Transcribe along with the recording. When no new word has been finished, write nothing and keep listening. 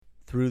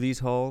Through these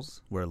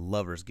halls, where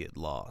lovers get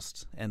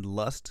lost and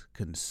lust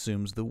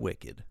consumes the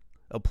wicked,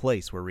 a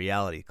place where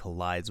reality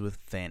collides with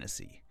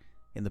fantasy,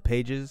 in the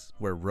pages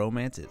where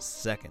romance is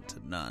second to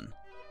none.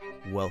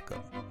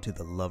 Welcome to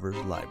the Lover's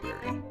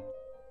Library.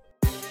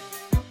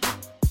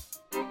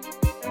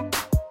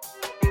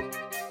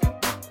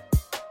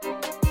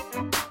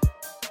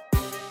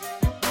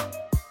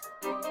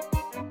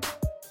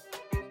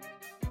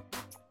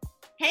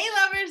 Hey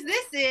lovers,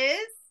 this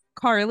is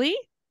Carly,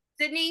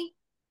 Sydney,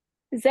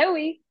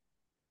 Zoe,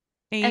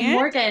 and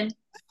Morgan.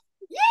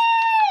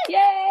 Yay!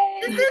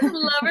 Yay! This is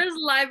Lovers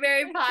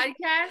Library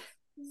Podcast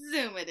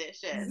Zoom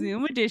edition.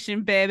 Zoom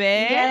edition, baby.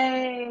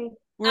 Yay!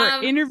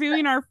 We're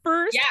interviewing our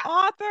first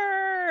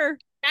author.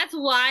 That's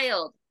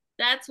wild.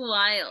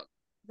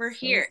 We're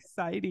here.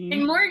 Exciting.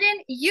 And Morgan,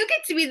 you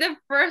get to be the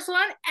first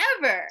one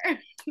ever.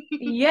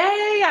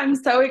 Yay! I'm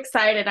so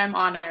excited. I'm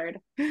honored.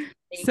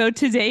 So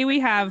today we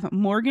have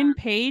Morgan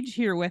Paige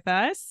here with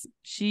us.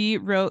 She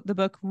wrote the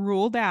book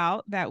Ruled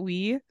Out that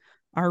we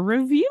are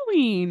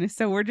reviewing.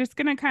 So we're just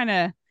going to kind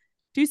of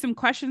do some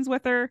questions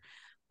with her.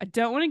 I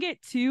don't want to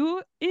get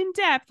too in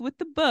depth with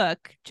the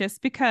book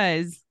just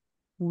because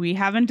we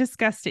haven't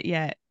discussed it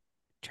yet.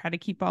 Try to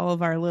keep all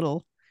of our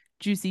little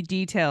juicy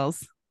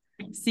details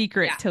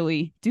secret till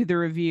we do the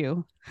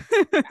review.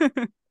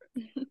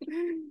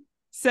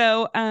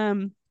 So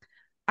I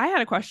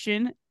had a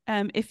question.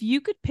 If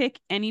you could pick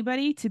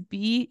anybody to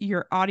be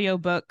your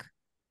audiobook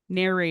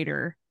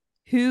narrator,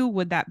 who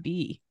would that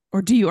be?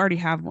 Or do you already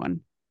have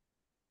one?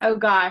 Oh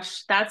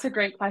gosh, that's a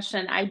great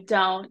question. I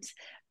don't.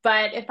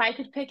 But if I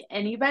could pick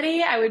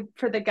anybody,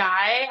 for the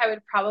guy, I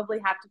would probably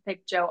have to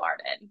pick Joe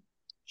Arden.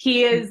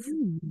 He is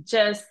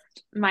just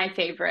my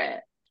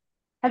favorite.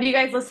 Have you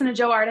guys listened to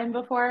Joe Arden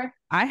before?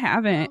 I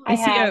haven't. I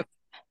have.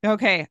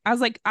 Okay. I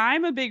was like,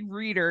 I'm a big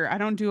reader. I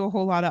don't do a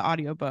whole lot of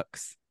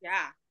audiobooks.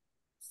 Yeah,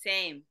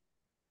 same.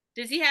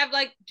 Does he have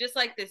just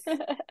this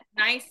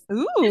nice?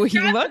 Ooh, he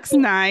looks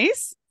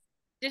nice.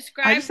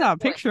 I just saw a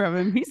picture of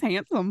him. He's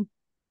handsome.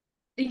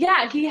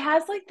 Yeah, he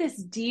has this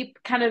deep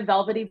kind of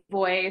velvety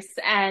voice,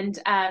 and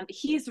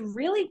he's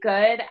really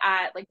good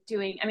at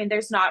doing,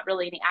 there's not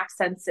really any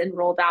accents in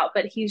Rolled Out,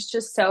 but he's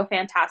just so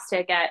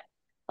fantastic at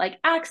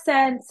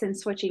accents and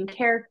switching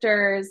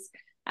characters.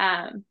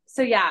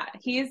 So yeah,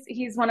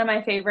 he's one of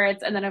my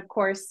favorites. And then of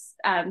course,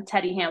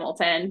 Teddy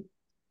Hamilton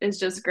is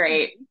just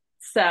great.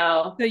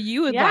 So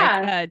you would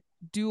like a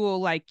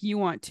dual, you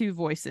want two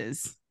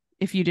voices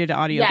if you did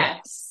audio.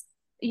 Yes.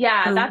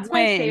 Yeah, that's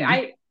my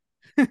favorite.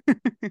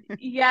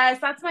 Yes,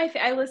 that's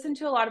I listen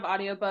to a lot of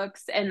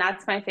audiobooks, and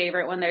that's my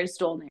favorite when there's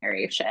dual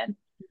narration.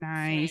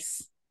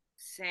 Nice.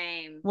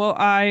 Same. Well,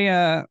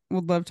 I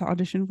would love to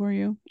audition for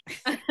you.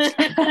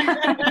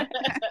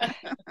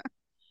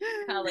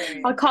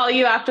 I'll call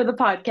you after the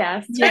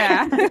podcast.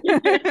 Yeah.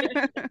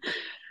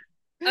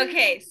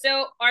 Okay,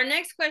 so our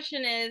next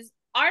question is,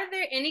 are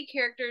there any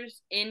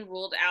characters in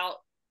Ruled Out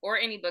or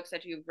any books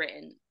that you've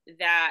written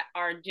that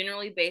are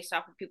generally based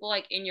off of people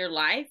in your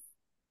life?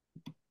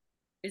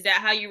 Is that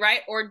how you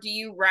write, or do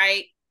you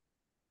write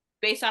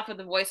based off of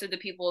the voice of the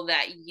people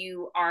that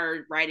you are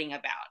writing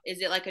about?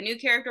 Is it a new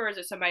character, or is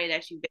it somebody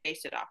that you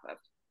based it off of?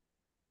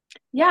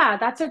 Yeah,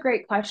 that's a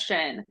great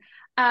question.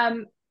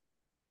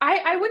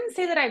 I wouldn't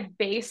say that I've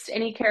based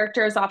any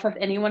characters off of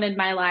anyone in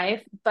my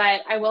life,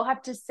 but I will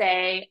have to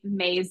say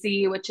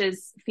Maisie, which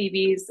is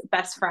Phoebe's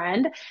best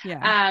friend.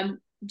 Yeah.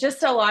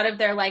 Just a lot of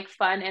their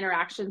fun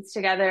interactions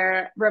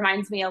together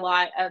reminds me a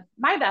lot of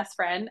my best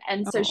friend.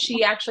 And so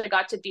she actually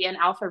got to be an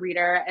alpha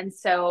reader. And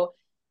so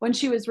when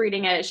she was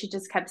reading it, she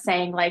just kept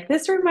saying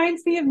this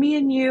reminds me of me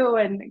and you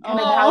and kind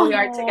of how we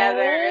are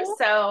together.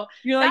 So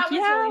you're like,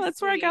 really that's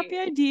sweet. Where I got the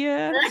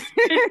idea.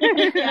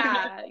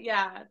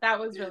 Yeah, that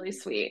was really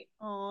sweet.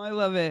 Oh, I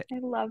love it. I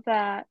love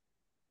that.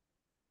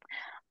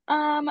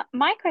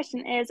 My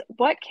question is,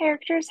 what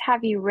characters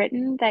have you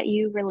written that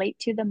you relate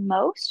to the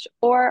most,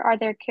 or are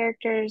there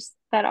characters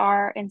that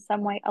are in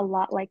some way a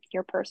lot like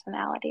your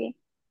personality?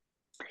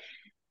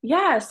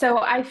 Yeah, so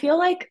I feel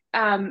like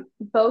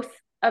both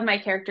of my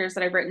characters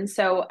that I've written.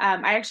 So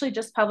I actually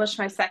just published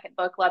my second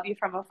book, Love You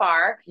From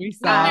Afar. We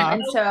saw.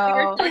 And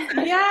so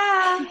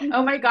yeah,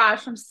 oh my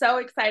gosh, I'm so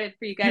excited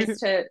for you guys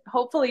to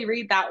hopefully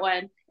read that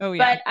one. Oh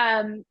yeah.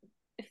 But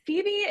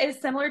Phoebe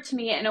is similar to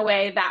me in a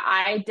way that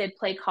I did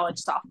play college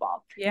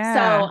softball. Yeah.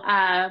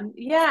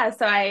 So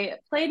so I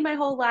played my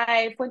whole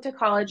life, went to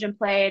college and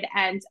played,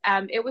 and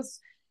it was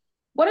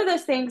one of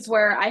those things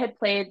where I had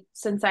played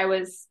since I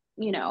was,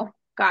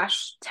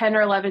 10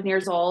 or 11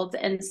 years old.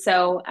 And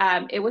so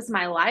it was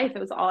my life. It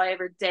was all I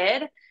ever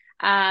did.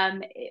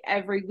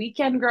 Every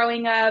weekend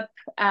growing up,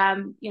 I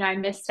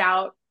missed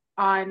out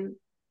on,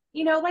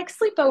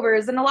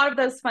 sleepovers and a lot of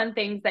those fun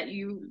things that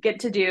you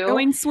get to do.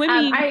 Going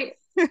swimming. I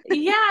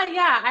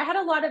had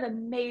a lot of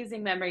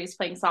amazing memories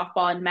playing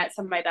softball and met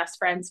some of my best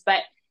friends.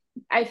 But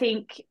I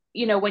think,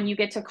 when you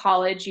get to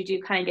college, you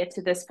do kind of get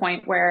to this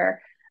point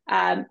where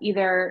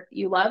either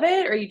you love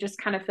it or you just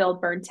kind of feel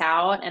burnt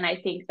out. And I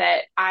think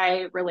that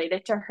I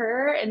related to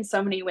her in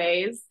so many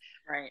ways.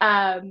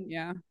 Right.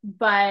 Yeah.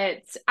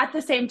 But at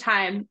the same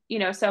time,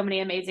 so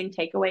many amazing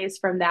takeaways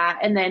from that.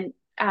 And then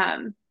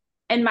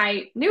in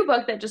my new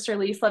book that just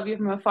released, Love You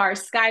From Afar,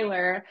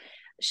 Skylar,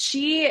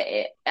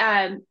 she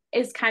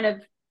is kind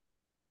of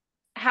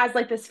has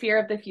like this fear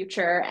of the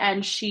future,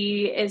 and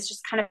she is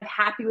just kind of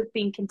happy with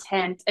being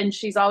content, and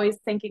she's always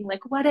thinking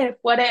like, what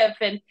if,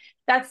 and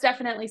that's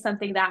definitely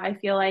something that I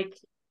feel like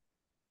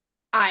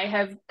I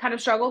have kind of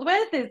struggled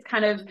with, is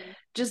kind of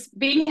just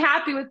being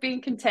happy with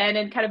being content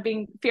and kind of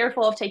being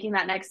fearful of taking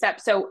that next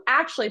step. So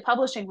actually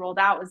publishing Rolled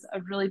Out was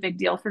a really big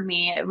deal for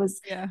me. It was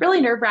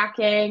really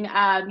nerve-wracking,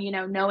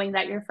 knowing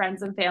that your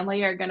friends and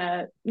family are going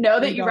to know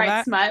that you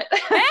write smut. So,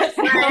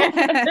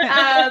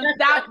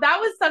 that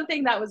was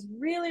something that was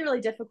really, really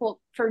difficult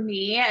for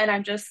me. And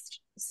I'm just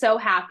so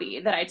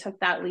happy that I took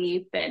that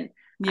leap and,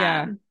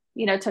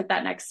 took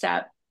that next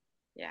step.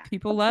 Yeah.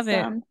 People love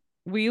it.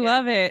 We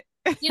love it.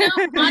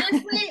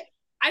 Honestly,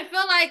 I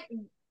feel like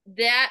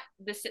that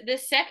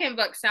this second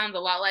book sounds a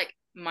lot like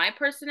my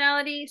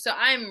personality, so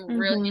I'm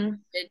really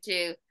interested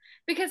too,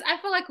 because I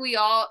feel like we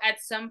all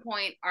at some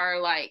point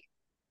are like,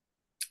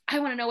 I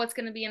want to know what's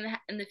going to be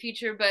in the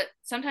future, but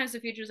sometimes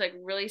the future is like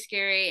really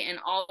scary and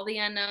all the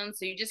unknowns,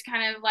 so you just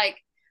kind of like,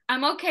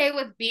 I'm okay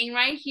with being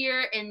right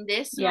here in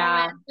this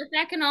moment, but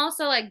that can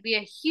also like be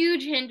a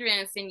huge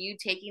hindrance in you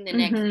taking the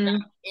next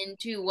step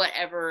into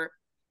whatever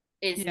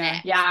is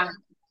next. Yeah.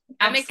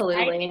 I'm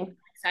absolutely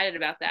excited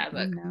about that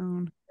book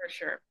for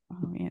sure.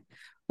 Oh man.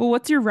 Well,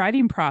 what's your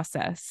writing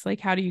process? Like,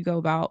 how do you go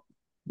about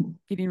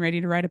getting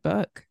ready to write a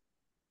book?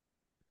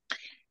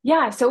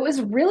 Yeah, so it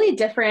was really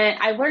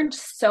different. I learned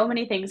so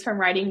many things from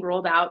writing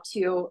Rolled Out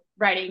to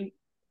writing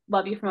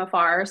Love You From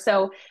Afar.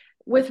 So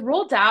with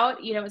Rolled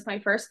Out, it was my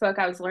first book.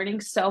 I was learning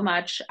so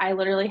much. I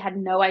literally had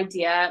no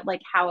idea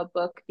like how a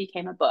book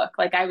became a book.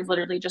 Like I was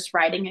literally just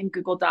writing in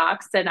Google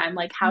Docs, and I'm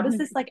like, how does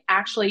this like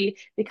actually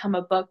become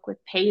a book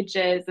with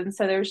pages? And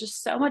so there was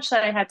just so much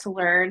that I had to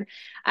learn.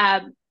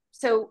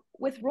 So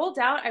with Rolled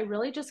Out, I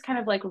really just kind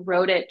of like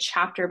wrote it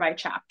chapter by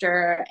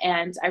chapter,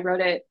 and I wrote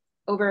it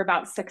over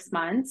about 6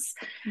 months.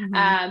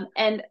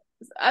 And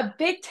a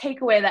big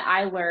takeaway that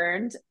I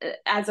learned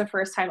as a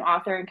first-time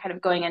author and kind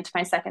of going into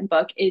my second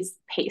book is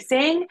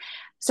pacing.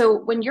 So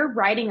when you're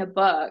writing a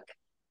book,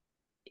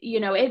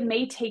 it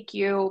may take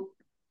you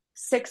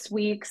 6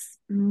 weeks,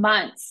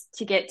 months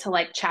to get to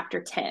like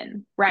chapter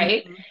 10,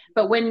 right?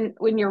 But when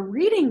you're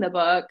reading the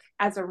book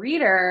as a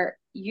reader,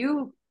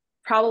 you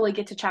probably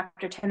get to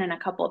chapter 10 in a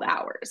couple of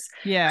hours.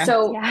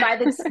 So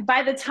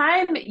by the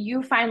time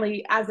you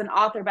finally, as an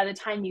author, by the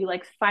time you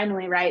like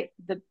finally write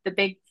the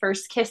big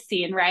first kiss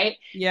scene, right?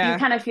 You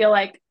kind of feel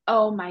like,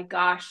 oh my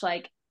gosh,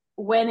 like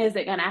when is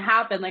it gonna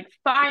happen? Like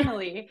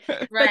finally.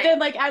 But then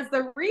like as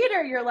the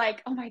reader, you're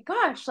like, oh my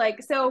gosh,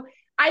 like so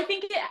I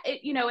think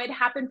it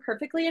happened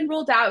perfectly and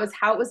Rolled Out. It was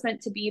how it was meant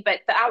to be.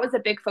 But that was a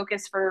big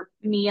focus for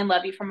me and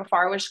Love You From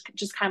Afar, was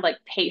just kind of like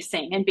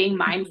pacing and being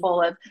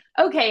mindful of,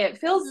 okay, it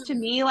feels to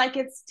me like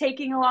it's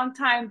taking a long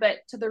time, but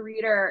to the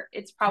reader,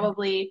 it's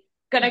probably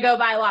going to go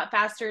by a lot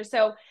faster.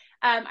 So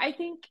I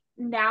think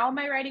now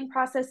my writing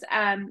process,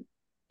 I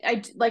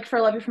like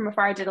for Love You From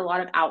Afar, I did a lot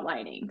of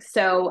outlining.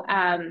 So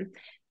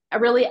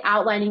really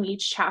outlining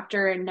each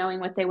chapter and knowing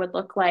what they would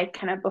look like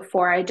kind of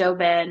before I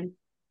dove in.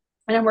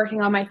 And I'm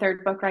working on my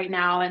third book right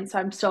now. And so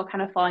I'm still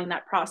kind of following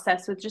that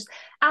process with just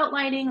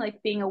outlining,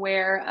 like being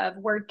aware of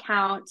word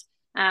count.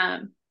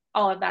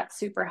 All of that's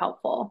super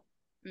helpful.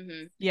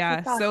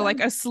 Yeah. Awesome. So like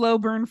a slow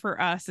burn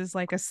for us is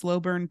like a slow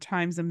burn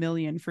times a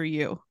million for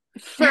you.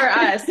 For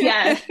us.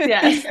 Yes.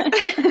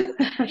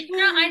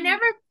 I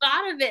never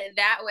thought of it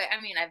that way.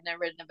 I mean, I've never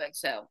written a book,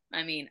 so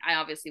I mean, I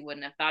obviously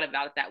wouldn't have thought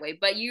about it that way,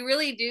 but you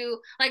really do.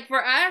 Like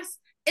for us,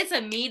 it's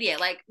immediate.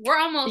 Like we're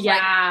almost like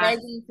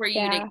begging for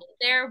you to get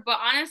there. But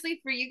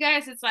honestly, for you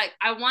guys, it's like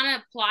I want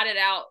to plot it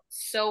out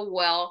so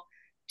well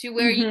to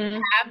where you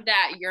have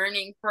that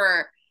yearning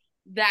for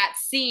that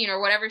scene or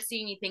whatever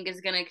scene you think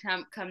is gonna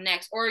come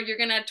next, or you're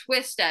gonna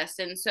twist us,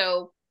 and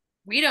so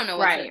we don't know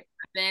what's gonna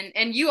happen,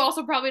 and you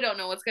also probably don't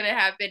know what's gonna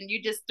happen.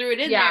 You just threw it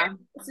in there.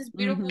 It's this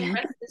beautiful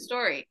rest of the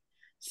story.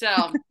 So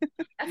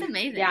that's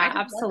amazing. Yeah,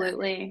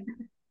 absolutely.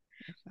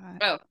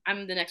 Oh,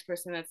 I'm the next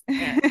person that's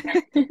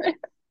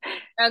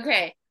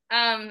okay.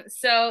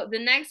 So the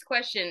next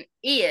question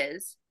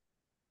is,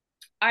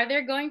 are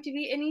there going to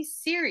be any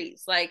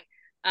series, like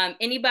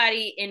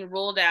anybody in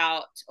Rolled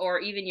Out or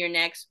even your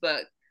next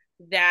book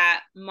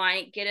that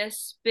might get a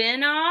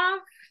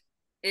spin-off?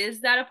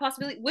 Is that a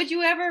possibility? Would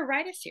you ever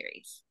write a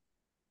series?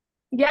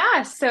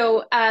 Yeah,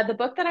 so the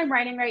book that I'm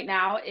writing right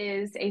now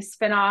is a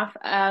spin-off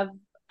of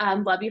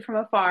Love You From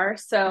Afar.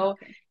 So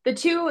the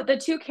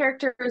two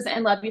characters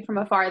in Love You From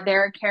Afar,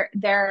 their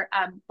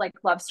like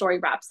love story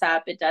wraps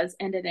up. It does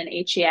end in an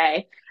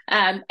HEA.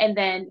 And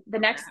then the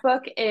next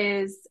book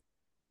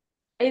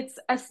it's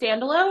a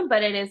standalone,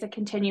 but it is a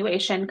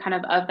continuation kind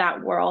of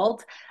that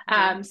world.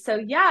 So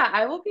yeah,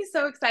 I will be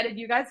so excited.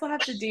 You guys will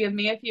have to DM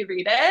me if you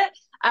read it.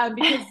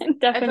 Because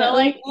definitely I feel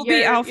like we'll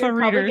be alpha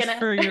readers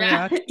for your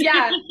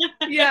yeah,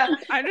 Yeah.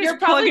 I'm You're just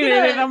probably plugging it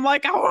in. gonna I'm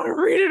like, I want to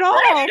read it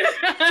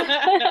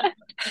all.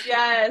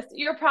 yes,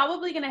 you're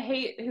probably gonna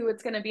hate who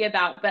it's gonna be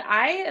about, but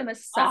I am a Oh,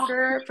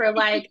 sucker for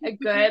like a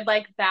good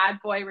like bad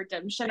boy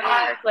redemption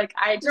arc. Like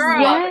I just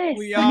girl. love it. Yes,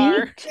 We me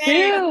are.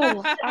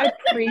 too. I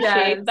appreciate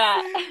Yes.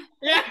 that.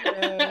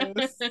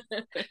 Yes.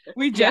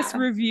 We just Yeah.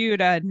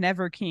 reviewed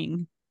Never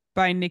King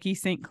by Nikki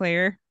St.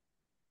 Clair.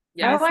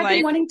 Yeah, Oh, I've been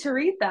like- wanting to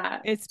read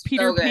that. It's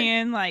Peter good.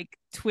 Pan, like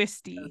so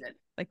twisty, good.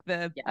 like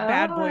the Yeah.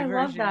 bad Oh, boy I version.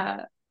 love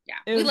that. Yeah,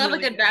 It we was love really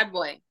a good good. bad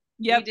boy.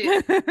 Yep. We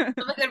do.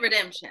 Love a good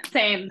redemption.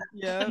 Same.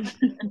 Yep.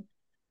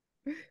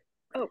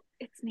 Oh,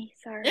 it's me.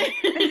 Sorry.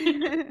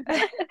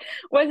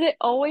 Was it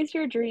always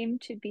your dream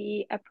to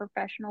be a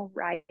professional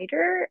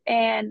writer?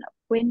 And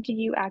when did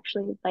you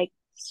actually like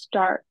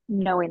start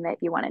knowing that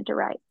you wanted to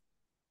write?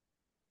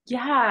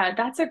 Yeah,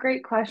 that's a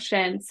great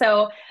question.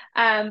 So,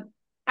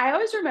 I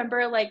always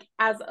remember like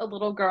as a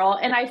little girl,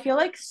 and I feel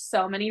like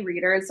so many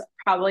readers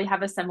probably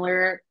have a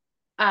similar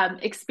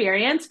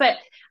experience, but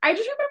I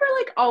just remember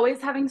like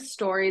always having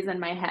stories in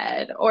my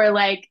head, or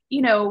like, be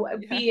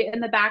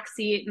in the back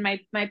seat and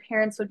my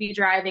parents would be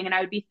driving and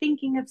I would be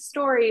thinking of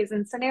stories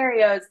and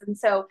scenarios. And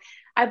so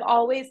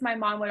my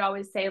mom would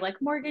always say, like,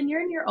 Morgan,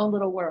 you're in your own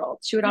little world.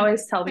 She would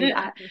always tell me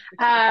that.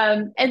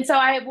 And so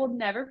I will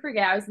never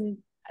forget, I was in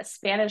a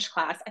Spanish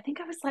class. I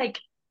think I was like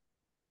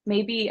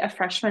maybe a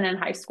freshman in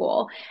high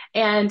school.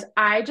 And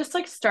I just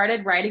like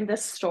started writing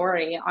this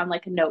story on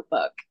like a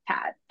notebook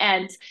pad.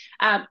 And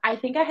I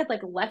think I had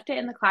like left it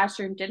in the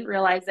classroom, didn't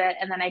realize it.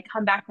 And then I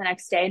come back the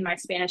next day and my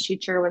Spanish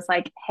teacher was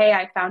like, hey,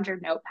 I found your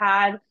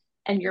notepad.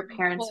 And your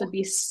parents would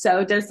be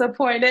so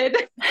disappointed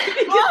because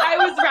I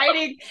was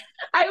writing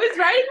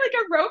like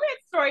a romance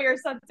story or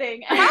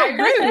something. And How I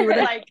remember, rude.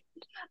 like,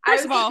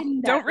 First of I was all,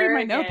 like, don't read never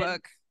my again.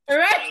 notebook.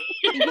 Right?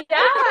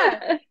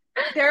 Yeah.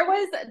 There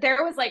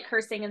was like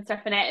cursing and stuff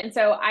in it. And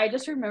so I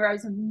just remember I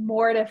was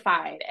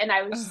mortified and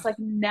I was just like,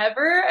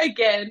 never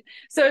again.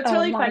 So it's Oh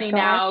really my funny gosh.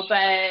 now.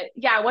 But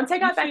yeah, once I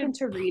got back should-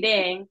 into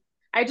reading,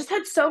 I just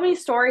had so many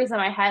stories in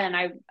my head and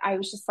I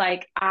was just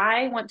like,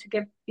 I want to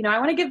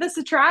give this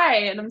a try.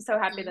 And I'm so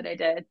happy that I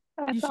did.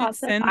 You That's should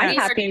awesome. send I'm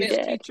that happy you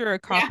Spanish did. teacher a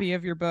copy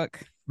of your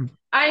book.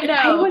 I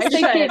know. was I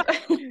thinking-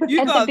 should. You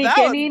At the thought that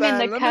was beginning in bad.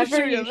 the Let me cover,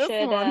 show you you this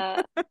should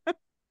one.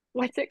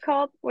 what's it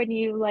called when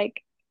you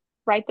like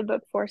write the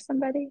book for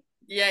somebody?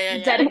 Yeah.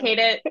 Dedicate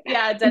it.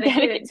 Yeah,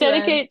 dedicate it to him.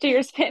 Dedicate it to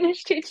your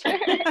Spanish teacher.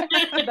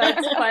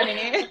 That's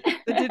funny.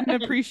 That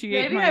didn't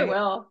appreciate Maybe I my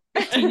will.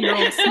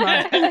 15-year-old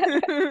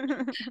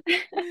smut.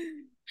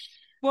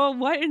 Well,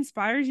 what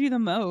inspires you the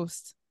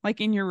most,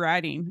 like in your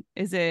writing?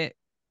 Is it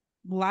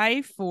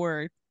life,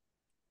 or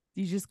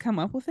do you just come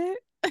up with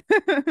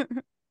it?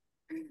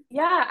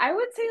 Yeah, I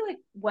would say like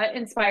what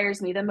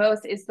inspires me the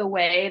most is the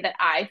way that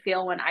I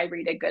feel when I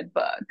read a good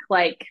book.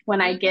 Like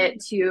when I get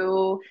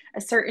to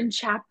a certain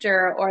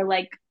chapter or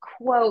like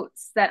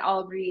quotes that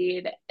I'll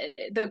read,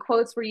 the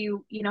quotes where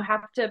you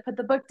have to put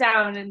the book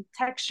down and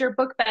text your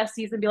book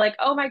besties and be like,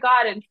 "Oh my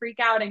God," and freak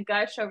out and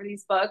gush over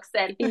these books.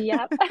 And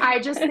Yep. I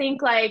just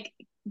think like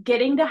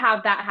getting to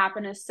have that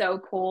happen is so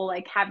cool.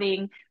 Like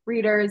having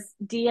readers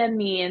DM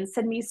me and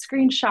send me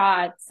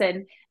screenshots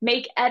and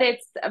make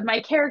edits of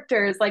my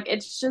characters. Like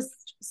it's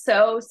just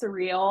so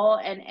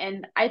surreal.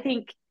 And I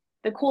think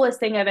the coolest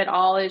thing of it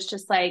all is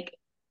just like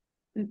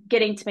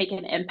getting to make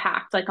an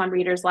impact like on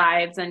readers'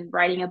 lives and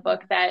writing a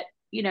book that,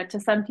 to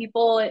some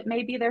people it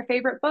may be their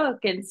favorite book.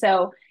 And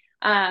so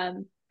I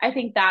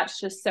think that's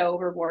just so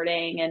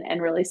rewarding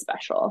and really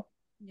special.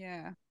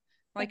 Yeah.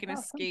 Like an That's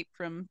awesome. escape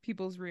from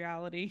people's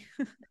reality.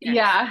 Yes.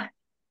 Yeah.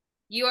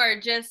 You are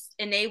just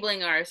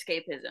enabling our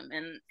escapism,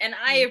 and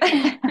I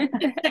appreciate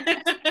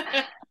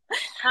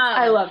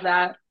I love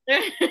that.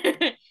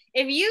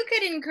 If you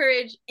could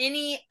encourage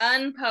any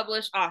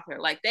unpublished author,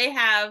 like they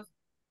have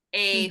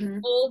a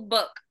full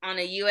book on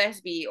a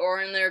USB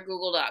or in their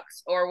Google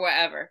Docs or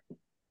whatever,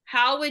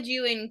 how would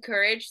you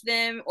encourage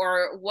them,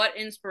 or what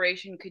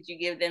inspiration could you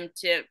give them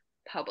to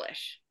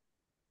publish?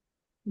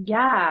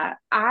 Yeah,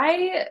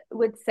 I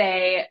would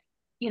say,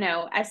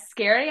 as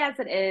scary as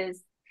it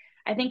is,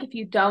 I think if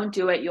you don't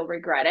do it, you'll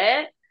regret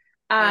it.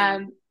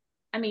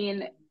 I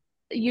mean,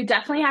 you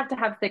definitely have to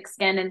have thick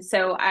skin. And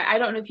so I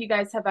don't know if you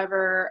guys have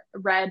ever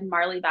read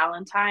Marley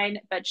Valentine,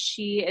 but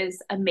she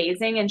is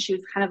amazing. And she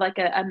was kind of like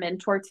a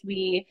mentor to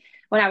me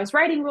when I was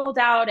writing Ruled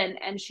Out.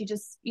 And she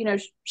just,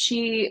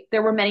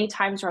 there were many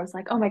times where I was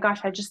like, oh my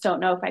gosh, I just don't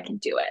know if I can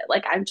do it.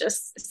 Like, I'm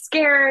just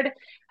scared.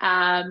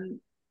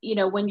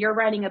 When you're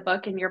writing a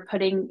book and you're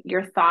putting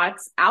your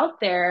thoughts out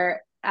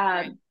there,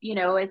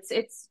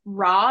 it's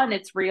raw and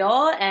it's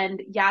real,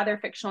 and yeah, they're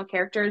fictional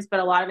characters, but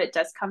a lot of it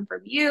does come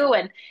from you,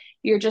 and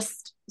you're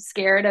just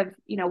scared of,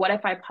 what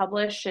if I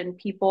publish and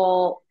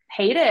people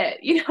hate it?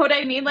 You know what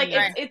I mean? Like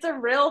it's a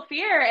real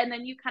fear. And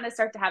then you kind of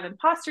start to have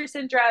imposter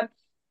syndrome.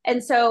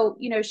 And so,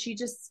 she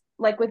just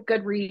like with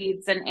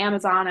Goodreads and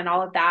Amazon and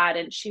all of that.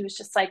 And she was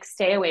just like,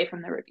 stay away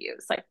from the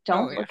reviews. Like,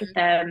 don't look at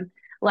them.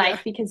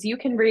 Like, because you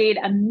can read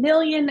a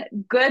million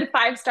good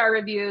 5-star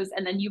reviews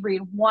and then you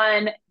read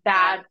one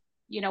bad,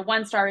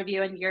 1-star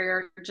review and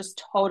you're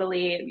just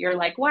totally, you're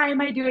like, why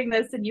am I doing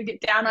this? And you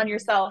get down on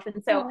yourself.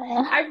 And so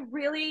I've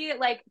really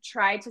like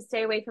tried to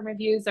stay away from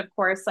reviews. Of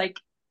course, like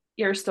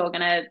you're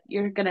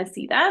gonna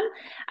see them.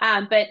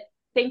 But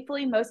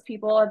thankfully most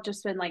people have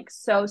just been like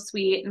so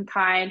sweet and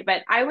kind.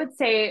 But I would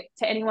say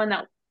to anyone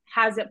that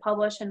has it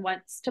published and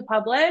wants to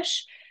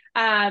publish,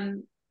 I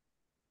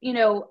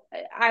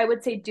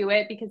would say do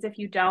it, because if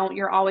you don't,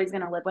 you're always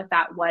going to live with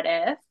that what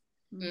if.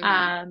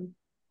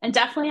 And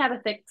definitely have a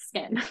thick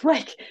skin.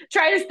 Like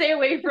try to stay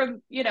away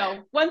from,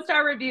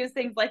 1-star reviews,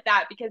 things like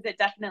that, because it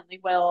definitely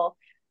will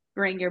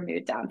bring your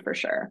mood down for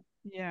sure.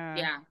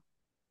 Yeah.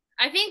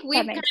 I think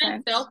we've kind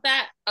of felt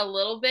that a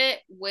little bit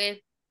with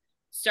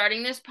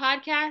starting this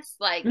podcast.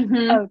 Like,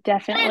 oh,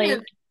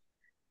 definitely.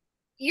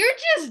 You're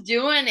just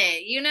doing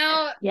it,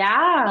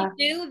 Yeah.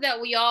 We knew that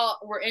we all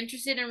were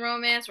interested in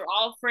romance. We're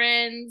all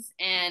friends,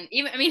 and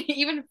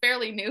even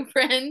fairly new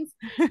friends,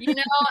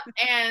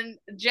 and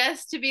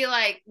just to be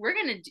like, we're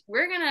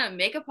gonna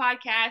make a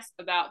podcast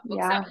about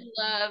books that we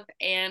love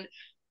and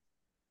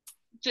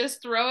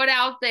just throw it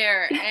out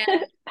there.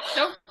 And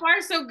so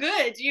far so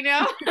good,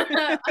 we're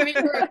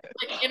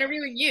like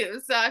interviewing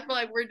you, so I feel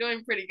like we're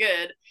doing pretty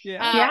good.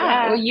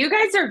 Well, you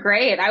guys are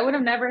great. I would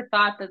have never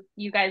thought that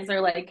you guys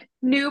are like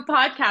new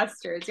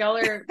podcasters. Y'all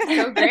are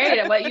so great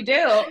at what you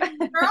do.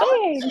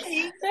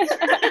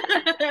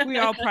 We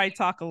all probably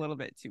talk a little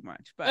bit too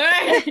much, but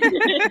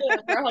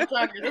we're all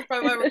talkers. That's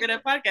probably why we're good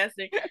at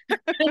podcasting.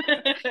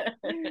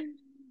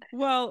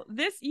 Well,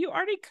 you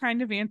already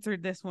kind of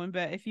answered this one,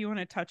 but if you want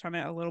to touch on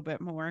it a little bit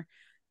more,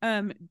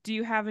 do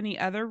you have any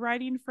other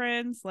writing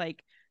friends,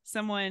 like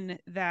someone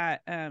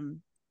that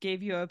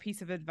gave you a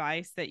piece of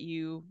advice that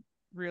you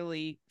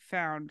really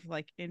found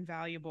like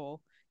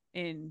invaluable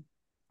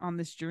on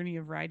this journey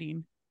of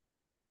writing?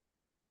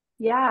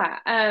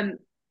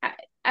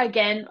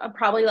 Again,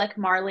 probably like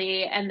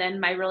Marley and then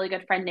my really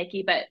good friend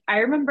Nikki. But I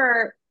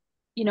remember,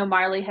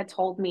 Marley had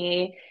told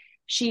me,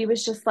 she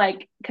was just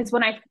like, because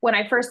when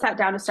I first sat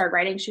down to start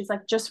writing, she was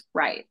like, just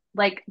write.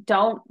 Like,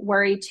 don't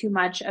worry too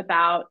much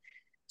about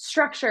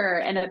structure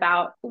and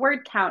about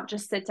word count.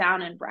 Just sit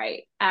down and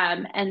write.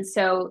 And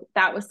so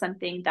that was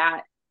something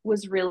that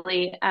was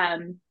really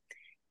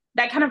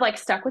that kind of like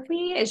stuck with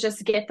me, is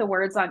just get the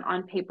words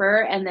on paper,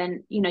 and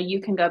then you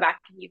can go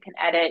back and you can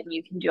edit and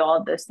you can do all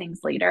of those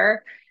things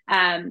later.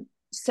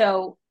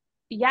 So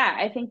yeah,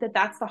 I think that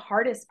that's the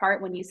hardest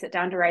part when you sit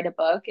down to write a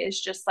book, is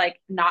just like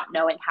not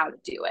knowing how to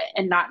do it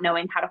and not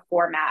knowing how to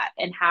format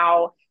and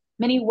how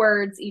many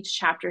words each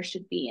chapter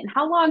should be and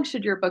how long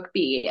should your book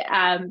be.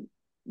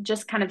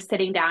 Just kind of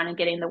sitting down and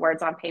getting the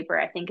words on paper,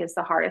 I think, is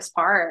the hardest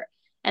part.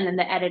 And then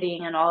the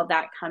editing and all of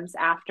that comes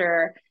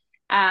after.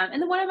 And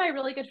then one of my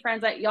really good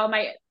friends that y'all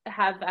might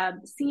have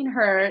seen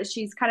her,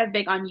 she's kind of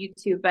big on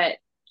YouTube, but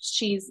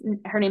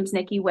her name's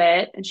Nikki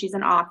Witt, and she's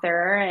an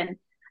author, and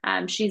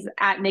she's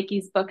at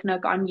Nikki's Book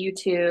Nook on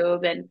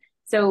YouTube. And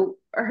so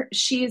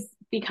she's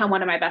become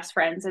one of my best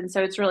friends. And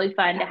so it's really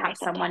fun to have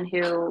someone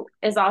who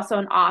is also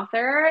an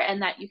author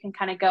and that you can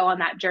kind of go on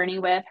that journey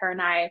with. Her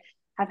and I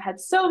have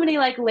had so many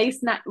like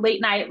late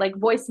night like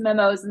voice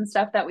memos and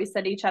stuff that we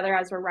send each other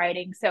as we're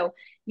writing. So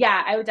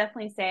yeah, I would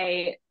definitely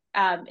say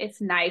it's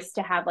nice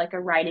to have like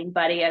a writing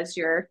buddy as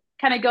you're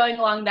kind of going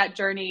along that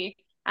journey,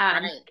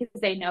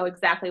 because they know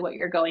exactly what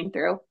you're going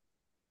through.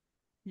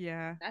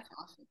 Yeah, that's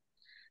awesome.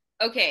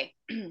 Okay,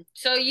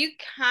 so you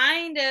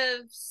kind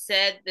of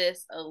said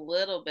this a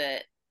little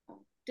bit.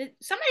 Did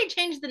somebody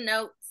change the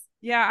notes?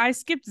 Yeah, I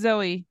skipped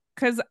Zoe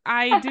because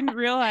I didn't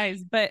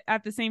realize, but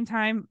at the same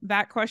time,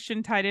 that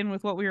question tied in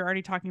with what we were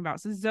already talking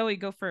about. So Zoe,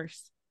 go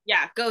first.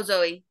 Yeah, go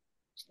Zoe.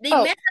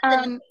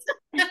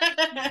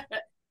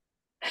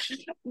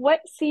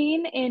 What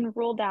scene in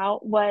Ruled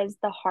Out was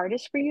the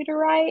hardest for you to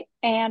write,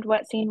 and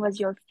what scene was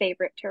your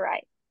favorite to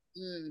write?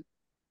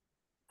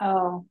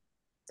 Oh,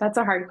 that's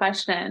a hard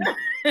question.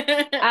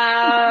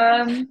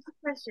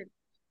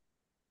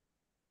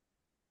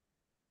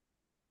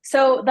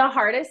 So the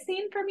hardest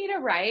scene for me to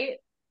write,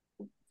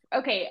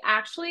 okay,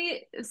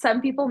 actually,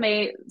 some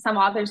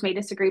authors may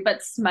disagree,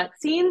 but smut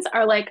scenes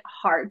are like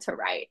hard to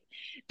write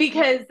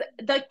because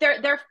like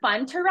they're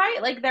fun to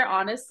write. Like they're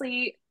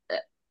honestly,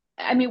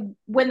 I mean,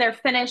 when they're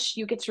finished,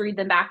 you get to read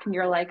them back and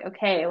you're like,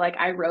 okay, like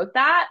I wrote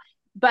that.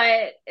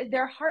 But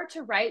they're hard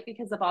to write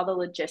because of all the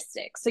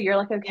logistics. So you're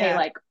like, okay,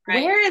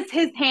 where is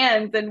his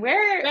hands and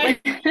where,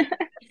 like,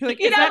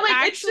 is that like,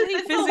 actually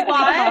physically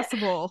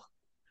possible?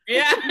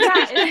 Yeah.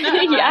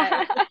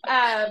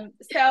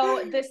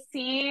 So the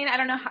scene, I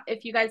don't know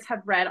if you guys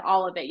have read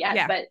all of it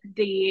yet, but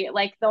the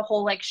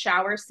whole like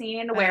shower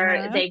scene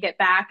where they get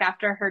back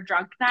after her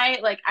drunk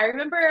night. Like I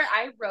remember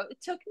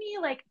it took me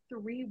like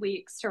 3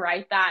 weeks to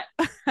write that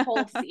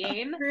whole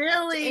scene.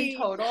 Really? In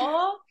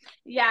total.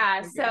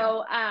 Yeah. Okay.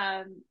 So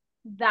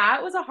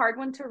that was a hard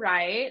one to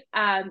write.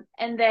 And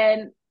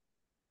then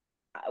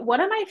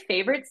one of my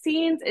favorite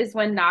scenes is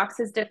when Knox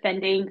is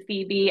defending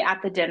Phoebe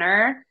at the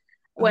dinner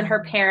when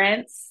her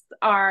parents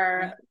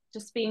are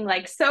just being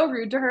like so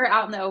rude to her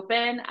out in the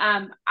open.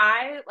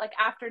 I like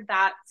after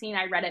that scene,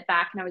 I read it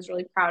back and I was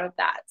really proud of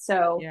that.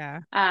 So Yeah.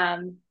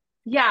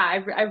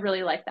 I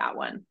really like that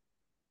one.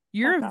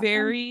 You're That's a awesome.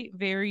 very,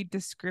 very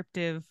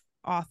descriptive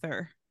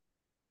author.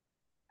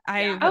 Yeah.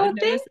 I've Oh,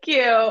 noticed, thank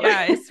you.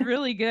 yeah, it's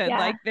really good. Yeah.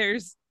 Like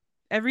there's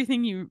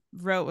everything you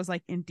wrote was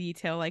like in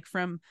detail, like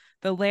from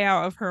the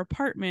layout of her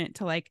apartment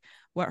to like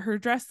what her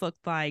dress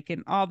looked like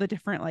and all the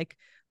different like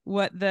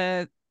what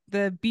the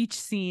beach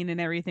scene and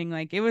everything.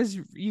 Like it was,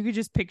 you could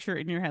just picture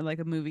it in your head like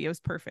a movie. It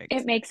was perfect.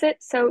 It makes it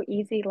so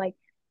easy. Like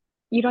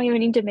you don't even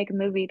need to make a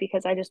movie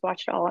because I just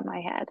watched it all in my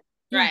head.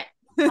 Right.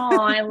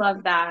 Oh, I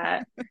love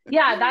that.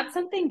 Yeah, that's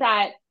something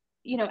that,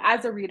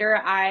 as a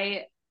reader,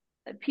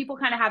 people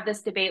kind of have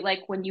this debate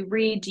like when you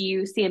read, do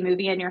you see a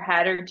movie in your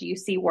head or do you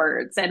see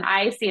words? And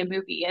I see a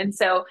movie. And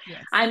so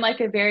Yes. I'm like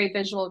a very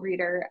visual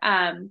reader.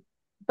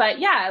 But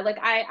yeah, like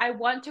I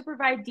want to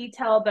provide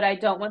detail, but I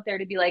don't want there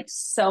to be like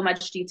so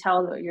much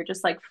detail that you're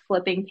just like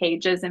flipping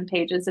pages and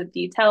pages of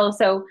detail.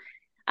 So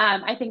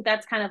I think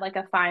that's kind of like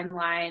a fine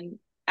line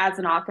as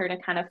an author to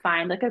kind of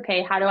find like,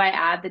 okay, how do I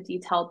add the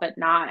detail but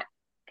not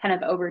kind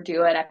of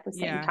overdo it at the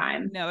same Yeah.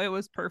 time? No, it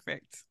was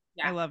perfect.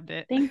 Yeah. I loved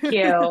it. Thank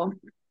you.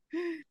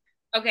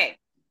 Okay.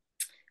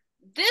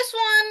 This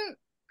one,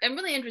 I'm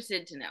really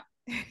interested to know.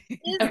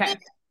 Is Okay. there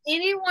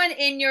anyone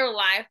in your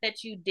life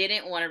that you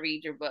didn't want to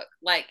read your book?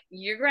 Like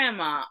your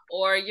grandma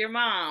or your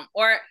mom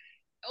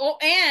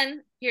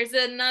and here's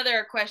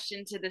another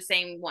question to the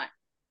same one.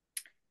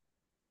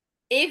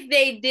 If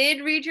they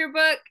did read your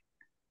book,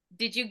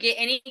 did you get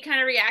any kind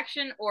of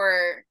reaction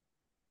or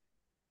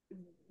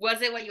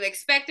was it what you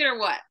expected or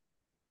what?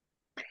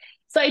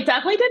 So I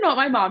definitely didn't want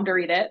my mom to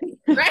read it.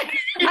 Right.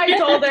 I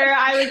told her,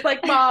 I was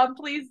like, Mom,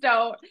 please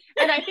don't.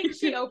 And I think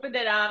she opened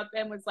it up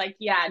and was like,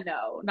 yeah,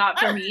 no, not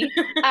for me.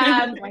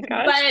 Oh my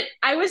gosh. But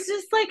I was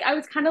just like, I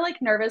was kind of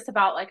like nervous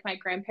about like my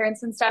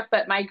grandparents and stuff,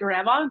 but my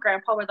grandma and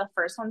grandpa were the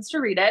first ones to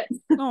read it.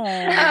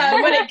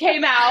 When it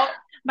came out,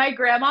 my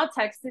grandma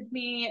texted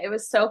me. It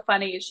was so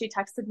funny. She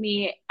texted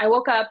me. I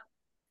woke up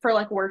for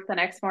like work the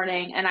next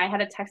morning and I had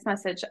a text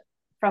message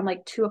from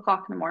like 2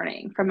 o'clock in the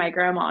morning from my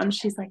grandma. And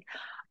she's like,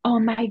 oh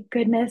my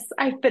goodness,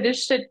 I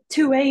finished at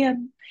 2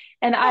 a.m.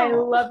 and I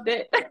loved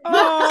it. Like,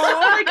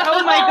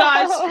 oh my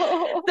gosh.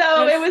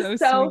 So That's it was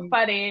so so sweet.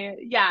 funny.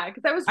 Yeah,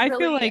 because I was I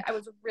feel like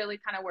really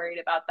kind of worried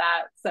about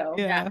that. So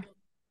yeah. I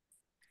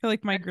feel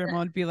like my grandma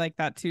would be like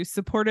that too,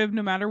 supportive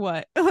no matter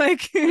what.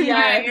 Like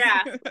Yeah.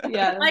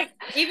 Yeah. Like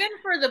even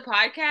for the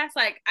podcast,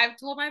 like I've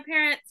told my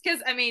parents, because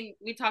I mean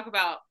we talk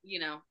about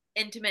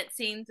intimate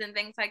scenes and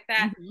things like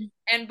that,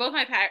 and both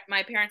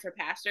my parents are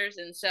pastors,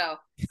 and so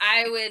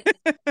I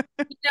would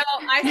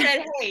I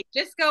said, hey,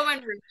 just go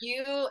and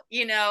review,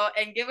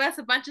 and give us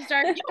a bunch of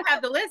stars. You don't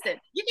have to listen.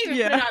 You can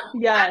even put it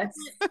on Yes.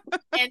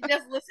 and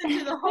just listen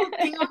to the whole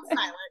thing on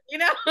silent,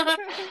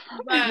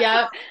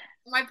 But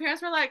my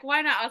parents were like,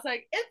 why not? I was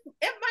like, it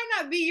might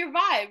not be your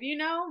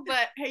vibe,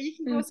 but hey, you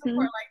can go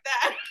support like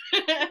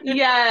that.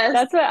 Yes.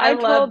 That's what I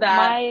love told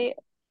that.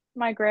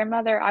 my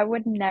grandmother. I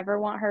would never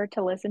want her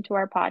to listen to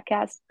our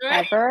podcast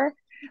Right. ever,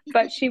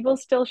 but she will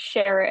still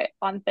share it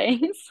on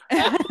things.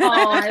 Oh,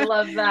 I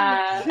love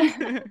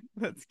that.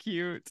 That's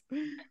cute.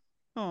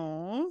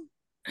 Oh.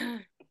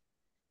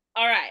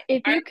 All right.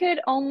 If you could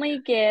only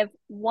give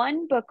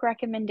one book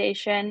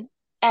recommendation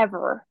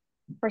ever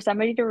for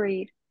somebody to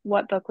read,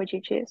 what book would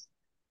you choose?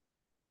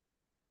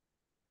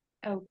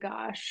 Oh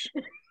gosh,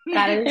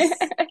 that is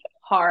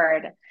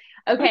hard.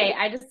 Okay,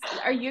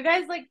 are you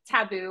guys like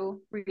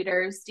taboo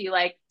readers? Do you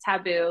like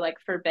taboo, like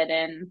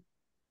forbidden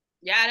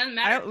Yeah, it doesn't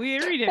matter. We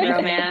read anything.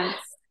 romance?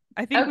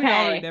 I think we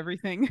all read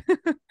everything.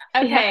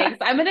 Okay,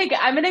 so I'm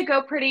gonna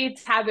go pretty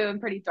taboo and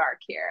pretty dark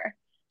here.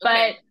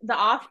 Okay. But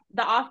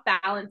the Off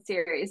Balance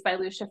series by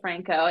Lucia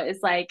Franco is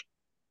like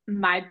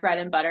my bread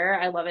and butter.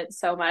 I love it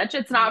so much.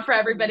 It's not for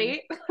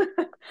everybody.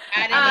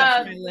 Adding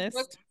That's my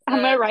list.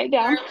 I'm gonna write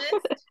down.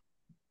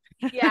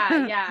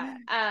 Yeah.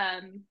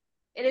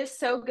 It is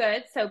so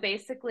good. So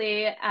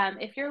basically,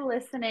 if you're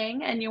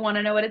listening and you want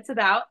to know what it's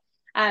about,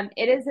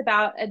 it is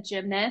about a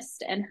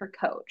gymnast and her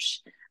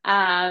coach.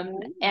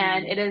 And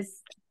it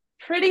is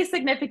pretty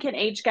significant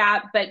age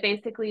gap, but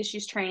basically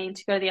she's training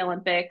to go to the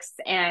Olympics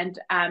and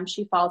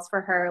she falls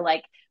for her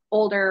like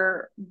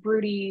older,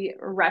 broody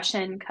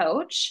Russian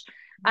coach.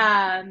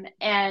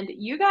 And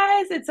you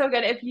guys, it's so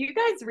good. If you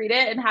guys read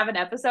it and have an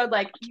episode,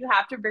 like you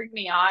have to bring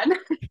me on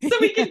so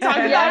we can talk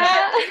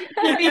about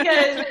it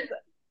because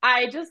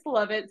I just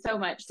love it so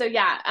much. So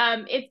yeah,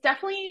 it's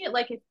definitely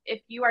like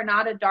if you are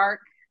not a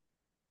dark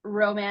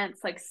romance,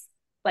 like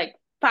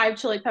 5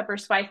 Chili Pepper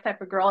Spice type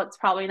of girl, it's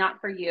probably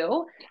not for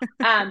you.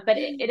 But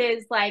it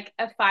is like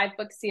a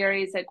 5-book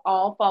series. It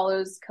all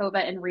follows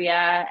Kova and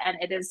Rhea, and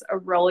it is a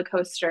roller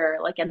coaster,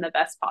 like in the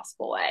best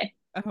possible way.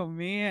 Oh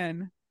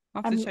man.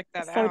 I'll have I'm to check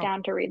that so out.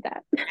 down to read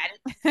that.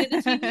 To the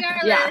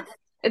TBR Yeah, list.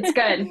 it's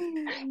good.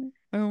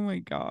 Oh my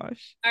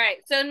gosh. All right,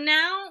 so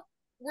now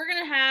we're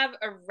gonna have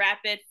a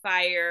rapid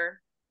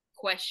fire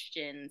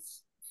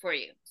questions for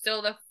you.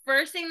 So the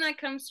first thing that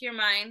comes to your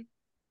mind,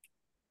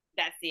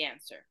 that's the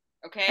answer.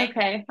 Okay.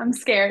 Okay, I'm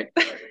scared.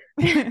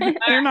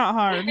 They're not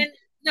hard. And,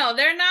 no,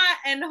 they're not.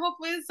 And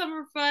hopefully some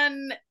are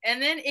fun.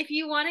 And then if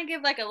you want to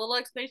give like a little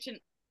explanation,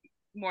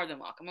 more than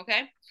welcome.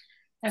 Okay.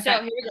 Okay. So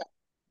here we go.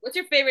 What's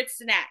your favorite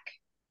snack?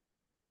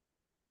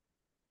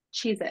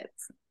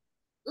 Cheez-Its.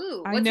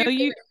 Ooh, I what's know your you.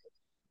 favorite?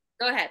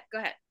 Go ahead. Go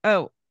ahead.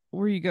 Oh,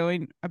 were you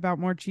going about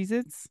more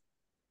Cheez-Its?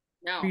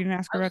 No. Were you gonna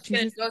ask I was about just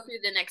gonna Cheez-Its? go through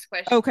the next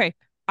question. Okay.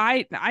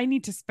 I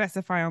need to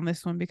specify on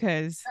this one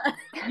because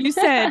you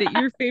said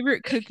your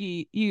favorite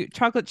cookie,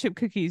 chocolate chip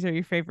cookies are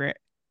your favorite.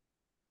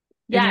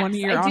 In one of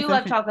Yes, your I do love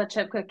authentic. chocolate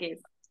chip cookies.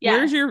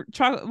 Where's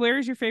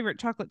Yes. your favorite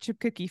chocolate chip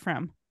cookie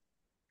from?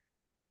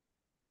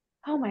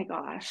 Oh my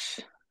gosh.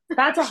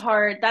 That's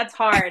hard.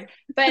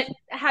 But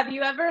have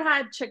you ever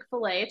had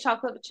Chick-fil-A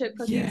chocolate chip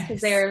cookies? Because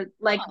Yes. they're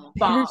like Oh.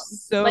 They're bomb.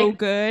 so Like,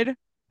 good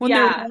when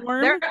they're yeah,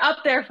 warm. they're up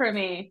there for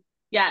me.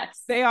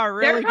 Yes. They are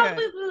They're really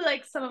probably good.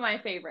 like some of my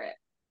favorite.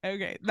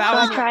 Okay, So that I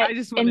was try I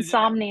just wanted to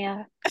know.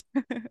 Insomnia.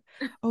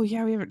 Oh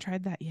yeah, we haven't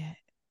tried that yet.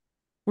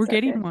 We're So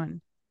getting good.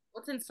 one.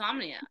 What's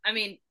insomnia? I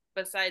mean,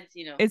 besides,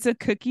 It's a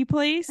cookie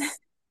place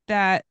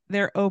that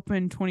they're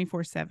open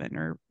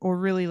 24/7 or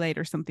really late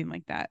or something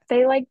like that.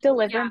 They like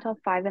deliver Yeah. until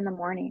 5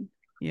 a.m.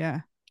 Yeah.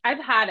 I've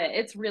had it.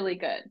 It's really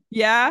good.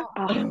 Yeah.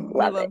 Oh, Oh, We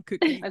love love it.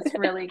 cookies. It's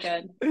really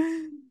good.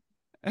 Oh,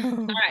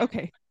 all right.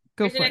 okay.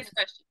 Go Here's the for it. next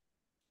question.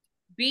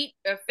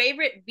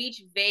 Favorite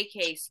beach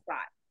vacay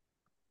spot?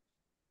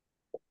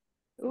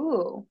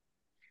 Ooh.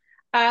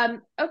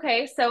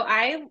 Okay, so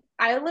I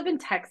live in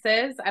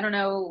Texas. I don't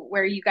know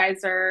where you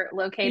guys are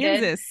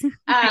located. Kansas.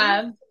 I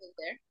Um, used to live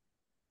there.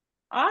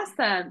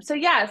 awesome. So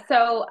yeah,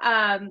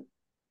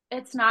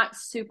 it's not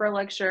super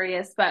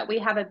luxurious, but we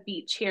have a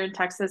beach here in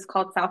Texas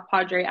called South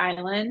Padre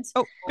Island.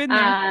 Oh, been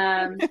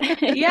there.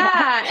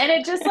 Yeah, and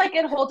it just like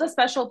it holds a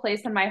special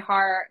place in my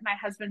heart. My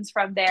husband's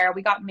from there.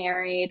 We got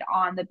married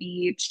on the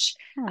beach.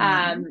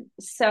 Aw.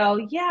 So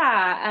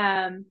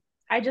yeah,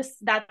 I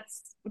just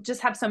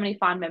have so many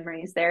fond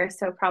memories there.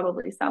 So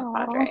probably South Aw,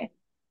 Padre.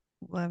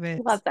 Love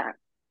it. love that.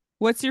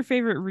 What's your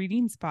favorite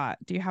reading spot?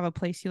 Do you have a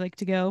place you like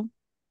to go?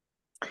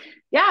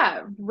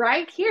 Yeah,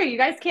 right here. You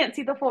guys can't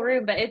see the full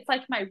room, but it's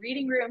like my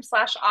reading room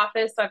slash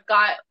office. So I've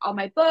got all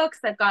my books.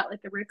 I've got like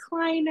a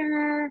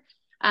recliner.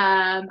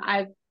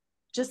 I've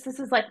just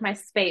this is like my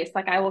space.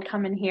 Like I will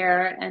come in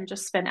here and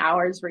just spend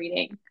hours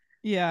reading.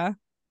 Yeah.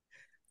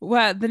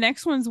 Well, the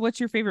next one's what's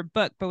your favorite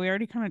book? But we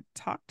already kind of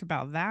talked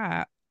about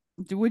that.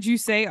 Would you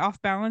say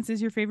Off Balance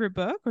is your favorite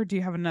book, or do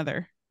you have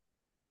another?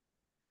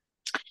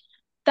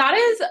 That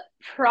is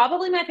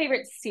probably my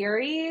favorite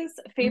series,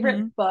 favorite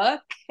Mhm.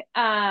 book.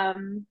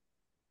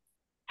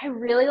 I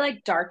really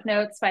like Dark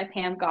Notes by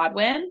Pam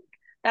Godwin.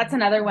 That's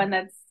another one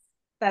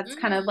that's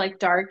kind of like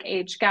dark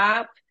age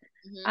gap.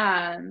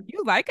 Um,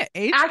 You like an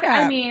age I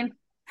gap. mean,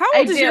 How I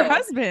old is your do.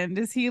 husband?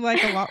 Is he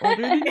like a lot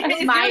older than you?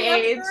 Is My your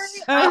love age.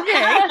 story?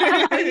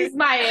 Okay. He's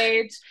my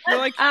age. You're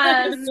like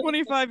he's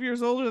 25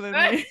 years older than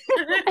me.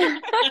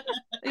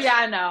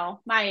 Yeah,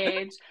 no, my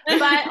age.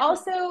 But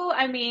also,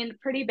 I mean,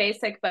 pretty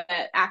basic, but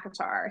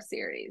ACOTAR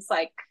series.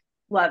 Like,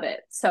 love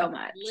it so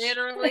much.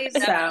 Literally,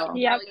 that's So, what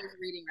Yep. Kelly is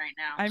reading right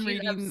now. I'm She's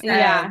reading obsessed.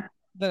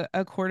 yeah,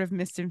 A Court of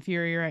Mist and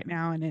Fury right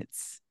now, and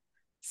it's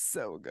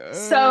so good.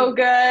 so Oh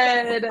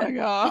good. my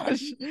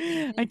gosh.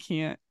 I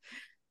can't.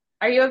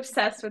 Are you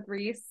obsessed with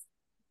Reese?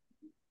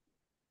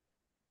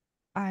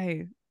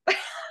 I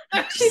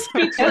She's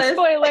No speechless.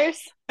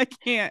 spoilers. I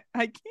can't.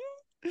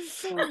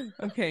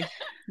 Okay.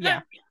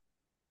 Yeah.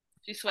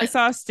 She's I sweating.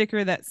 saw a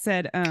sticker that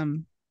said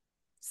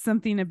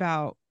something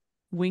about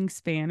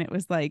wingspan. It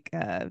was like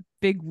a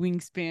big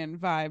wingspan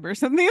vibe or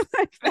something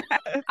like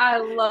that. I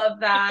love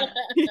that.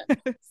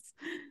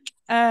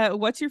 Yes.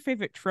 What's your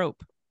favorite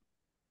trope?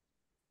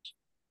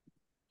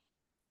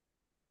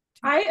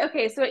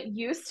 Okay, so it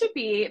used to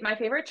be my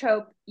favorite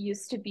trope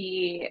used to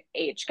be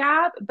age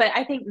gap, but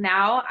I think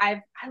now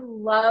I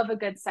love a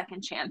good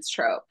second chance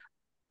trope.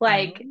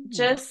 Like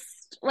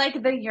just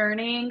like the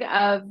yearning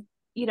of,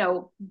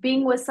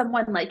 being with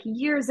someone like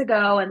years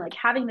ago and like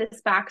having this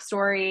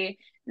backstory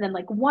and then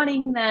like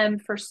wanting them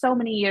for so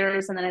many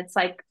years and then it's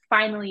like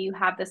finally you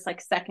have this like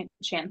second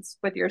chance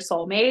with your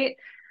soulmate.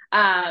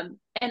 And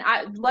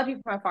I Love You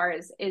From Afar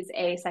is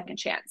a second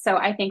chance. So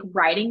I think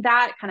writing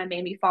that kind of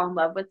made me fall in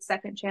love with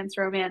second chance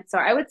romance. So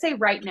I would say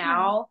right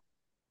now,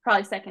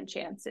 probably second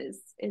chance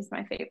is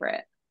my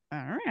favorite.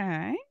 All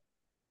right.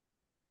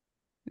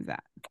 Is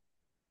that?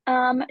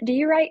 Do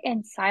you write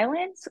in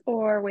silence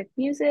or with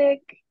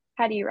music?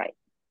 How do you write?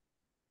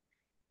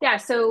 Yeah,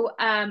 so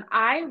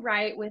I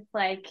write with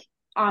like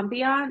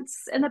ambiance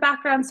in the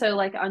background. So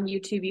like on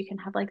YouTube, you can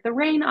have like the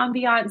rain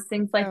ambiance,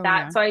 things like that.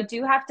 Yeah. So I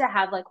do have to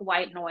have like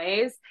white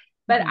noise,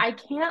 but Mhm. I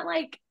can't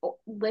like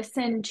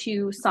listen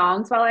to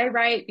songs while I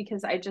write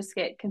because I just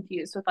get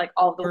confused with like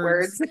all the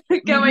words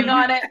going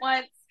on at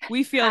once.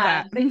 We feel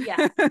that. But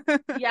yeah,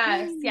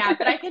 yes, yeah.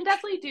 But I can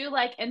definitely do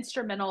like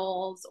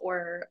instrumentals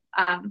or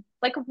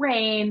like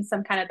rain,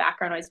 some kind of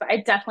background noise, but I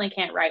definitely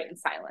can't write in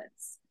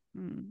silence.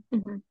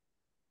 Mm-hmm.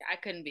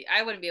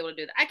 I wouldn't be able to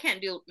do that. I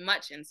can't do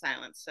much in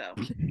silence, so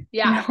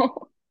yeah.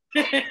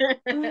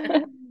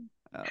 No.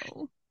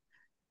 Oh.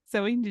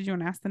 Zoe, did you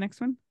want to ask the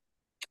next one?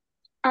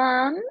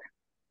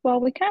 Well,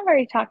 we kind of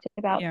already talked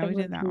about Yeah, the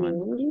we did that one.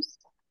 reviews.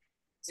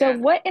 So, Yeah.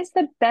 what is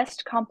the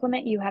best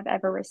compliment you have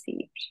ever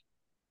received?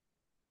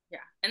 Yeah.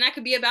 And that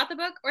could be about the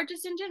book or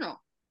just in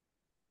general.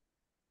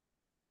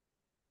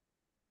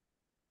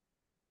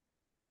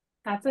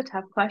 That's a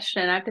tough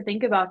question. I have to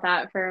think about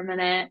that for a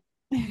minute.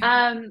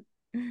 Um,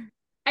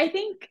 I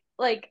think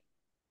like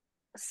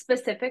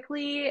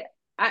specifically,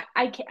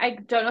 I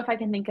don't know if I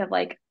can think of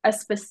like a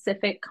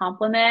specific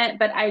compliment,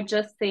 but I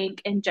just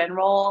think in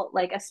general,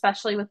 like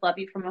especially with Love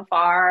You From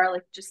Afar,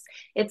 like just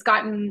it's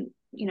gotten,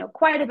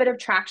 quite a bit of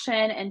traction,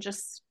 and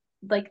just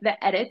like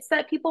the edits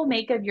that people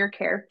make of your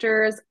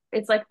characters,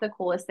 it's like the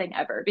coolest thing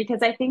ever,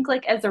 because I think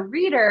like as a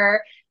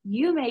reader,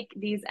 you make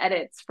these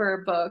edits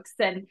for books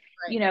and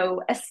Right.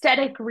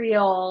 aesthetic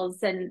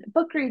reels and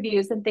book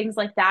reviews and things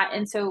like that.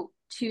 And so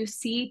to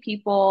see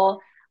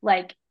people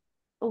like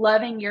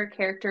loving your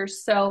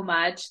characters so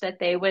much that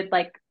they would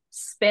like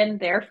spend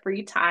their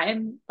free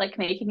time like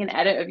making an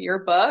edit of your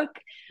book,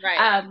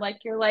 Right. like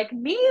you're like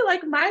me,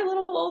 like my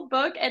little old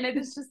book, and it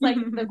is just like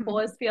the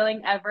coolest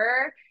feeling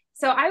ever.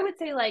 So I would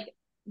say like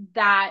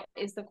that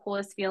is the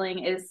coolest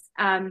feeling, is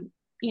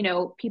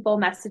people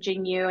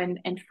messaging you and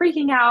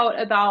freaking out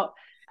about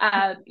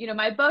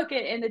my book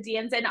in the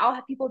DMs, and I'll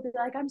have people be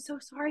like, I'm so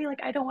sorry,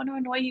 like I don't want to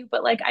annoy you,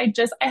 but like I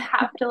just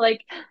have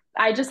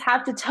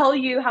to tell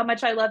you how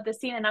much I love this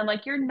scene. And I'm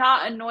like, you're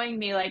not annoying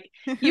me. Like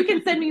you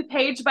can send me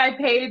page by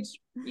page,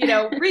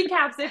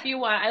 recaps if you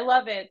want. I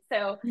love it.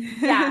 So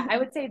yeah, I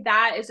would say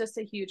that is just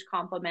a huge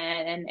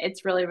compliment, and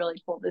it's really,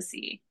 really cool to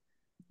see.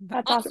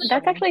 That's Also, awesome.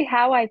 That's actually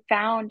how I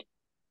found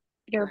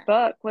your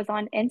book, was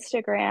on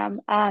Instagram.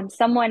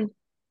 Someone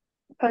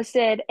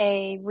posted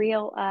a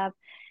reel of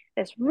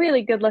this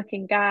really good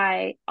looking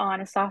guy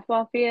on a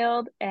softball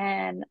field,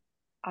 and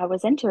I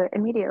was into it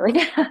immediately.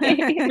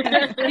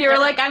 You were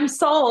like, I'm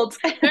sold.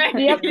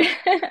 Yep.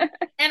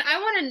 And I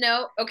want to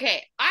know,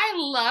 okay, I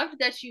loved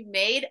that you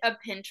made a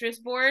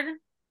Pinterest board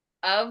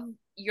of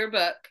your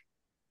book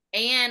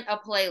and a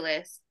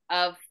playlist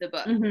of the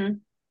book. Mm-hmm.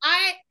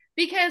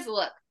 Because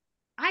look,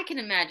 I can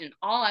imagine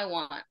all I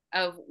want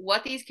of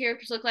what these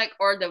characters look like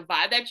or the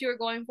vibe that you were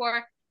going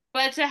for,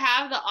 but to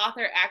have the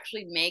author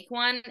actually make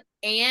one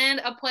and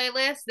a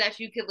playlist that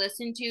you could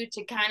listen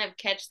to kind of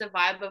catch the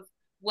vibe of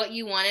what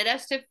you wanted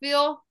us to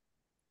feel.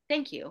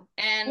 Thank you.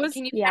 And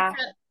can you pass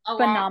that along?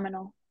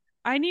 Phenomenal.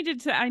 I need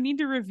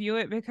to review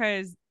it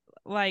because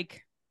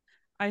like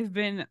I've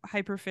been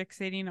hyper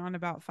fixating on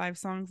about 5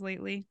 songs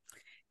lately.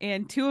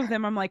 And 2 of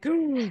them I'm like,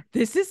 oh,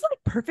 this is like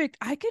perfect.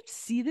 I could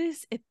see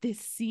this at this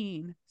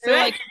scene. So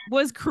like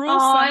was Cruel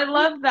Summer I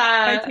love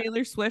that. by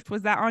Taylor Swift,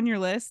 was that on your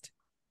list?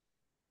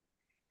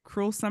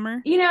 Cruel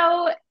Summer?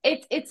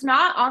 It's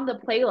not on the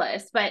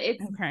playlist, but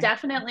it's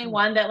definitely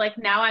one that like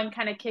now I'm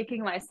kind of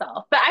kicking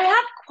myself. But I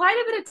have quite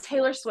a bit of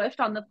Taylor Swift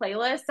on the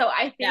playlist, so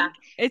I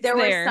think there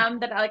were some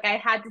that like I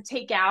had to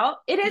take out.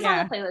 It is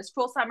on the playlist.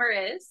 Cruel Summer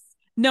is.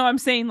 No, I'm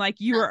saying like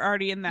you were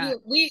already in that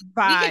we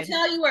vibe. can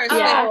tell you were.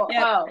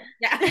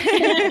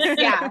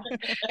 Yeah.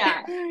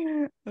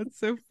 That's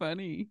so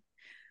funny.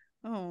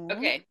 Oh.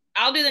 Okay,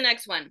 I'll do the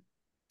next one.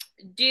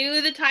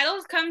 Do the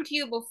titles come to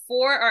you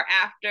before or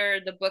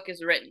after the book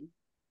is written?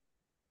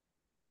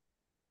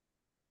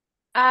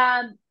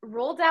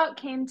 Rolled Out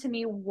came to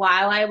me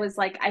while I was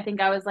like, I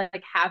think I was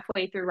like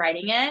halfway through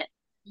writing it.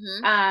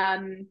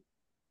 Mm-hmm.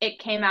 It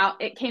came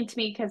to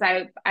me because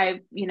I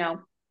you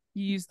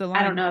use the line.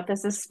 I don't know if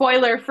this is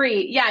spoiler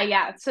free.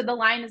 Yeah. So the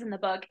line is in the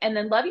book. And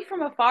then Love You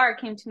From Afar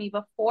came to me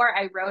before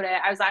I wrote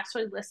it. I was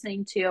actually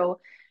listening to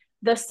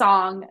the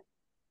song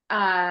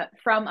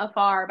From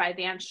Afar by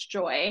Vance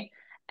Joy.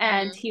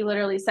 And he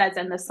literally says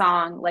in the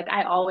song, like,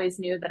 I always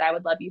knew that I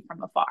would love you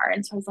from afar.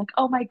 And so I was like,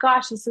 oh my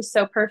gosh, this is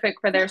so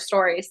perfect for their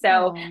story.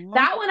 So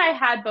that one I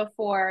had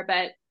before,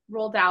 but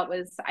Rolled Out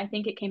was, I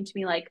think it came to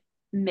me like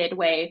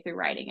midway through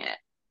writing it.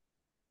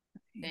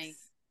 Thanks.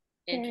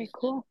 Very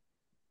cool.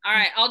 All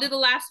right, I'll do the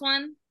last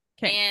one.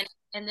 Okay.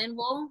 And then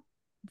we'll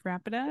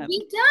wrap it up.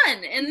 Be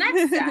done. And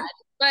that's sad.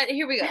 But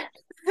here we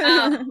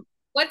go.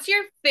 What's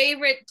your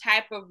favorite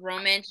type of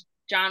romance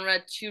genre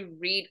to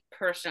read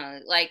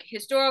personally? Like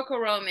historical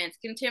romance,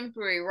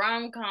 contemporary,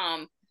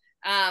 rom-com,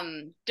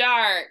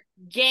 dark,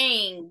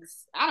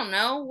 gangs, I don't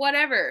know,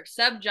 whatever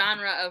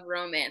subgenre of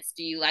romance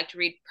do you like to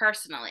read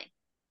personally?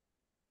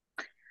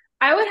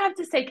 I would have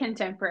to say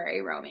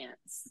contemporary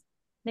romance.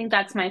 I think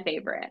that's my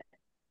favorite.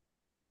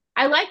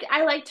 I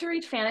like to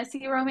read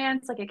fantasy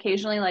romance, like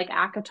occasionally like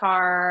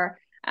ACOTAR,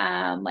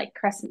 like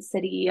Crescent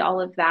City, all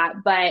of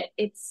that, but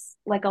it's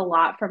like a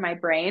lot for my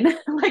brain,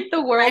 like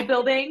the world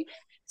building.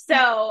 So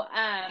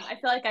I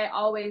feel like I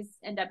always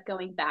end up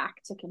going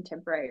back to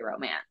contemporary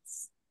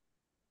romance.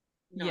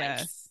 Nice.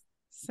 Yes.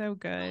 So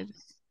good.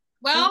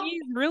 Well,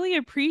 we really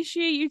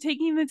appreciate you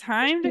taking the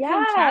time to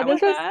come chat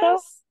with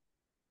us.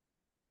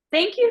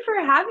 Thank you for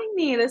having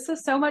me. This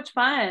was so much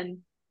fun.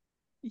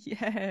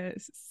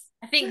 Yes.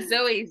 I think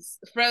Zoe's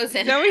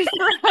frozen. Zoe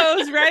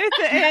froze right at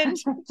the end.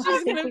 She's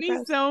think gonna we be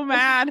froze. so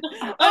mad.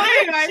 Oh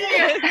Oh, my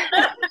shit.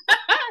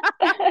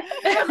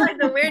 It was like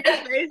the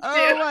weirdest face too.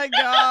 Oh my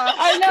gosh.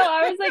 I know.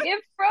 I was like,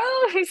 it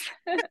froze.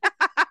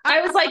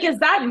 I was like, is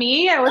that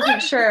me? I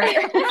wasn't sure.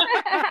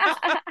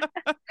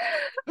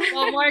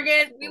 Well,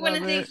 Morgan, we want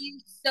to Love thank it. you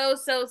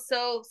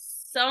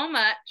so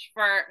much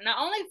for not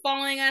only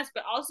following us,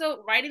 but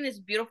also writing this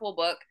beautiful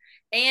book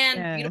and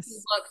beautiful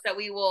Yes. books that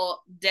we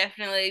will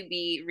definitely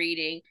be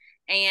reading.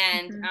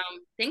 And Mhm.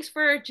 thanks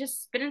for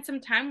just spending some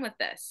time with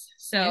us.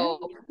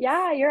 So,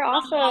 Yeah, you're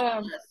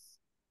awesome.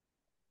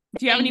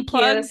 Do you have any Thank you.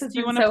 This plugs? has Do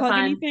you been want to so plug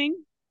fun.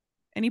 anything?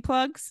 Any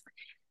plugs?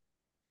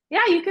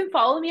 Yeah, you can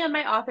follow me on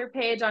my author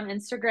page on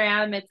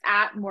Instagram. It's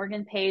at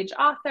Morgan Page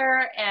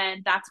Author,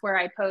 and that's where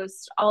I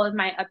post all of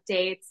my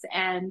updates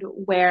and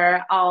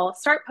where I'll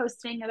start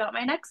posting about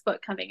my next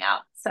book coming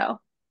out. So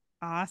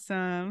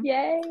Awesome.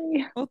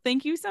 Yay. Well,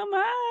 thank you so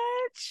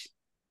much.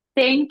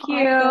 thank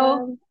you.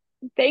 Awesome.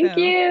 Thank So-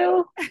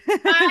 you.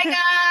 bye,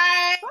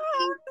 guys.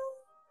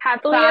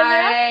 Happily ever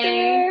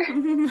Bye.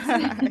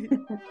 after. Bye.